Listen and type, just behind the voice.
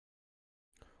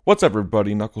What's up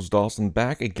everybody, Knuckles Dawson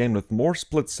back again with more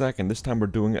Split Second. This time we're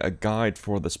doing a guide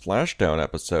for the Splashdown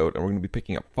episode, and we're going to be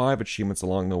picking up 5 achievements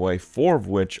along the way, 4 of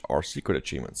which are secret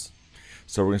achievements.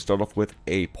 So we're going to start off with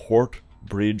a port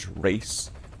bridge race.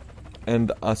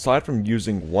 And aside from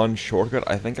using one shortcut,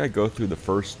 I think I go through the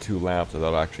first 2 laps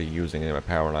without actually using any of my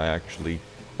power, and I actually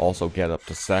also get up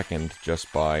to second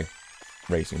just by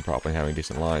racing properly and having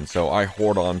decent lines. So I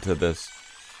hoard on to this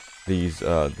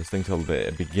thing till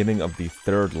the beginning of the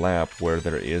 3rd lap, where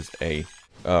there is a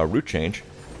route change,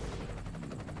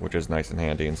 which is nice and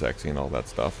handy and sexy and all that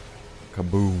stuff.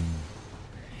 Kaboom!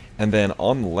 And then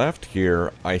on the left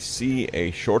here, I see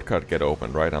a shortcut get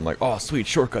opened, right? I'm like, oh sweet,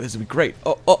 shortcut, this would be great.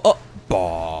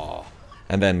 Bah!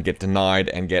 And then get denied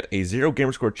and get a 0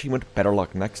 gamerscore achievement. Better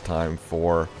luck next time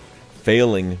for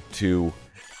failing to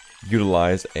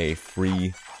utilize a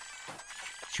free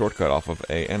shortcut off of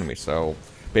a enemy. So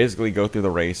basically go through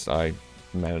the race. I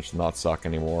managed to not suck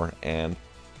anymore and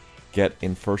get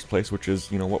in first place, which is,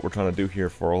 you know, what we're trying to do here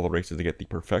for all the races, to get the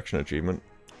perfection achievement.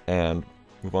 And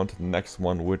move on to the next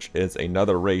one, which is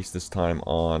another race, this time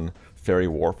on Ferry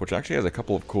Wharf, which actually has a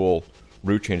couple of cool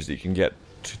route changes that you can get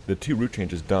the 2 route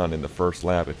changes done in the first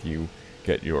lap if you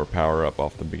get your power up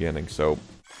off the beginning. So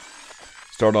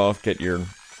start off, get your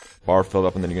bar filled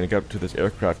up, and then you're gonna get up to this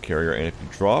aircraft carrier, and if you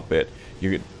drop it,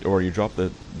 you'll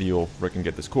frickin'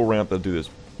 get this cool ramp that'll do this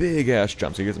big ass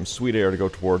jump. So you get some sweet air to go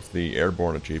towards the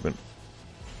airborne achievement.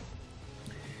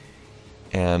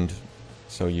 And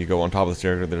so you go on top of this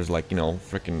area, there's like, you know,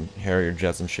 frickin' Harrier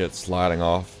jets and shit sliding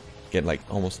off. Get like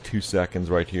almost 2 seconds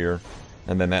right here.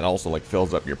 And then that also like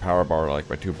fills up your power bar like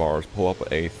by 2 bars. Pull up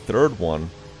a 3rd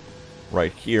one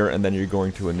right here, and then you're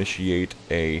going to initiate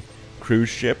a cruise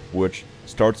ship, which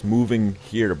starts moving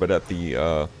here, but at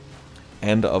the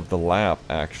end of the lap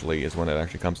actually is when it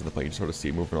actually comes into play. You sort of see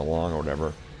it moving along or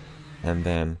whatever, and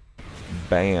then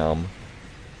bam,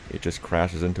 it just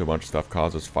crashes into a bunch of stuff,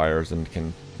 causes fires, and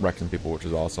can wreck some people, which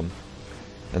is awesome.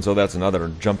 And so that's another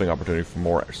jumping opportunity for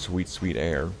more sweet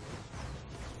air.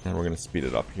 And we're going to speed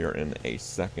it up here in a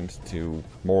second to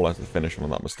more or less the finish, if I'm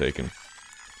not mistaken.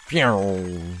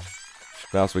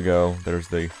 Fast we go. There's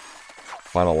the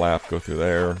final lap. Go through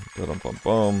there.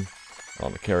 Bum.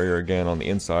 On the carrier again on the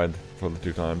inside for the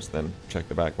 2 times. Then check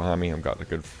the back behind me. I've got a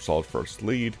good solid first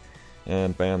lead.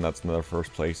 And bam, that's another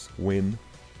first place win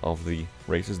of the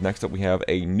races. Next up we have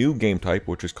a new game type,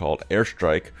 which is called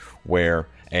Airstrike, where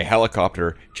a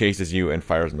helicopter chases you and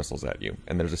fires missiles at you.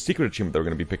 And there's a secret achievement that we're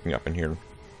going to be picking up in here.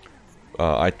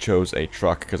 I chose a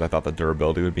truck because I thought the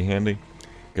durability would be handy,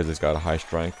 because it's got a high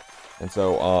strength. And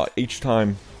so each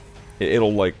time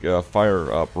it'll like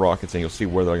fire up rockets, and you'll see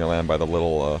where they're going to land by the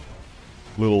little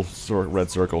red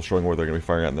circle showing where they're going to be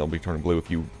firing at, and they'll be turning blue. If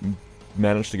you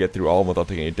manage to get through all of them without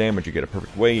taking any damage, you get a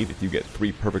perfect wave. If you get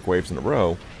 3 perfect waves in a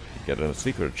row, you get a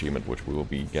secret achievement, which we will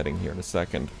be getting here in a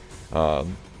second. So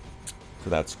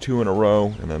that's 2 in a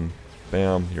row, and then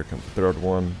bam, here comes the 3rd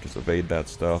one. Just evade that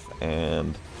stuff,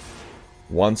 and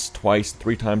once, twice,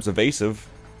 3 times evasive.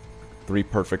 3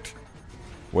 perfect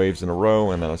waves in a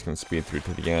row, and then I was going to speed through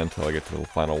to the end until I get to the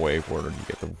final wave where you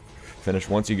get the finish.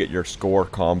 Once you get your score,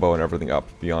 combo, and everything up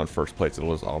beyond first place,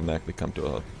 it'll just automatically come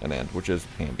to an end, which is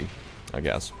handy, I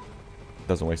guess.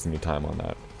 Doesn't waste any time on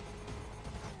that.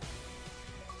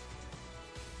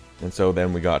 And so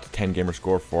then we got 10 gamer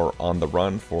score for On the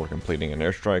Run for completing an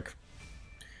airstrike,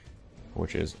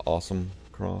 which is awesome.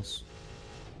 Cross.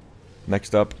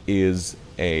 Next up is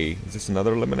is this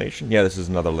another elimination? Yeah, this is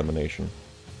another elimination.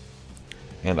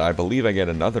 And I believe I get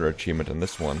another achievement in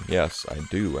this one. Yes, I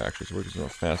do, actually. So we're just going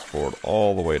to fast forward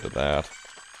all the way to that.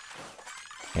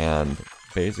 And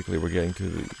basically we're getting to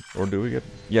the... Or do we get...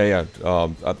 Yeah,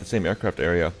 at the same aircraft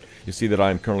area. You see that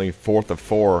I'm currently 4th of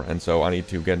 4, and so I need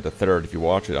to get into 3rd. If you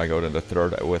watch it, I go into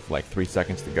 3rd with like 3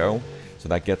 seconds to go. So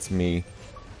that gets me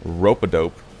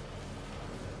Rope-a-Dope,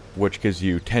 which gives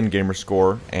you 10 gamer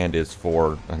score, and is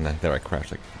for... And then there I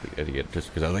crashed like the idiot, just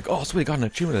because I was like, oh sweet, I got an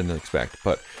achievement I didn't expect.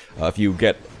 But if you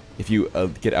get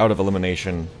out of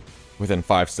elimination within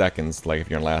 5 seconds, like if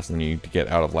you're in last and you get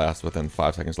out of last within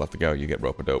 5 seconds left to go, you get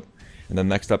Rope-a-Dope. And then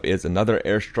next up is another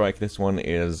airstrike. This one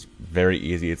is very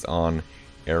easy. It's on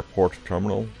Airport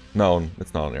Terminal. No,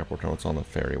 it's not on Airport Terminal, it's on the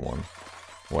ferry one.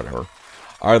 Whatever.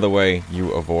 Either way,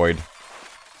 you avoid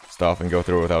stuff and go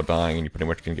through it without dying, and you pretty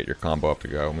much can get your combo up to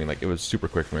go. I mean, like, it was super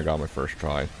quick when I got my first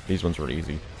try. These ones were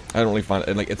easy. I don't really find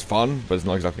it, like, it's fun, but it's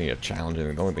not exactly a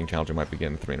challenging. The only thing challenging might be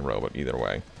getting 3 in a row, but either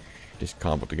way, just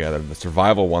combo together. The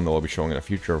survival one that we'll be showing in a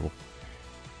future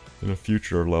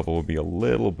level will be a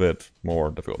little bit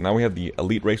more difficult. Now we have the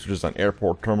Elite Race, which is on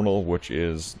Airport Terminal, which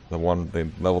is the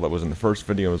level that was in the first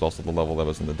video, is also the level that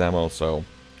was in the demo, so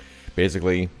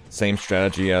Basically, same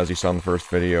strategy as you saw in the first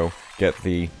video. Get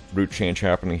the route change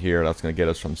happening here. That's going to get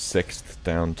us from 6th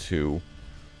down to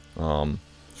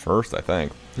 1st, I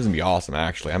think. This is going to be awesome,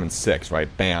 actually. I'm in 6th, right?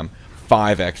 Bam.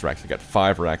 5 X-Rex. I got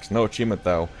 5 Rex. No achievement,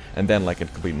 though. And then, like a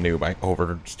complete noob, I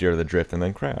oversteer the drift and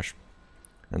then crash.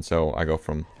 And so I go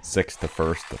from 6th to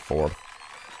 1st to 4th.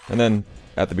 And then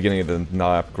at the beginning of the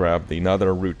lap, grab the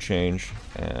another route change,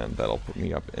 and that'll put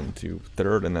me up into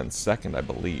 3rd and then 2nd, I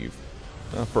believe.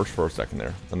 First for a second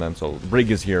there. And then so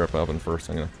Brig is here up in 1st.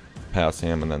 I'm going to pass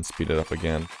him and then speed it up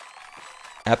again.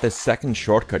 At this second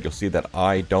shortcut, you'll see that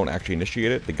I don't actually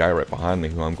initiate it. The guy right behind me,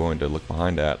 who I'm going to look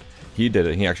behind at, he did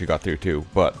it. He actually got through too.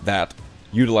 But that,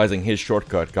 utilizing his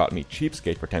shortcut, got me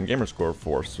cheapskate for 10 gamer score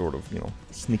for sort of, you know,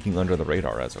 sneaking under the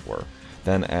radar, as it were.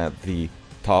 Then at the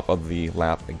top of the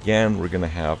lap again, we're going to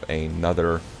have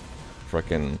another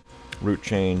frickin' route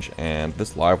change. And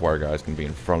this Livewire guy is going to be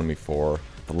in front of me for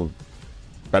the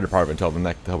better part of it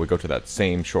until we go to that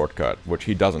same shortcut, which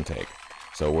he doesn't take.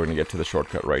 So we're gonna get to the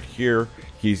shortcut right here.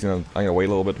 I'm gonna wait a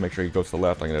little bit to make sure he goes to the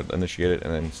left. I'm gonna initiate it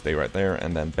and then stay right there,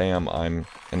 and then bam, I'm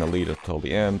in the lead until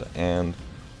the end. And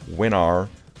winner,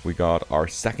 we got our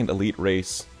 2nd elite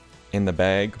race in the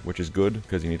bag, which is good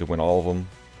because you need to win all of them.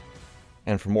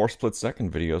 And for more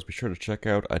split-second videos, be sure to check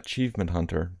out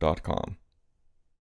achievementhunter.com.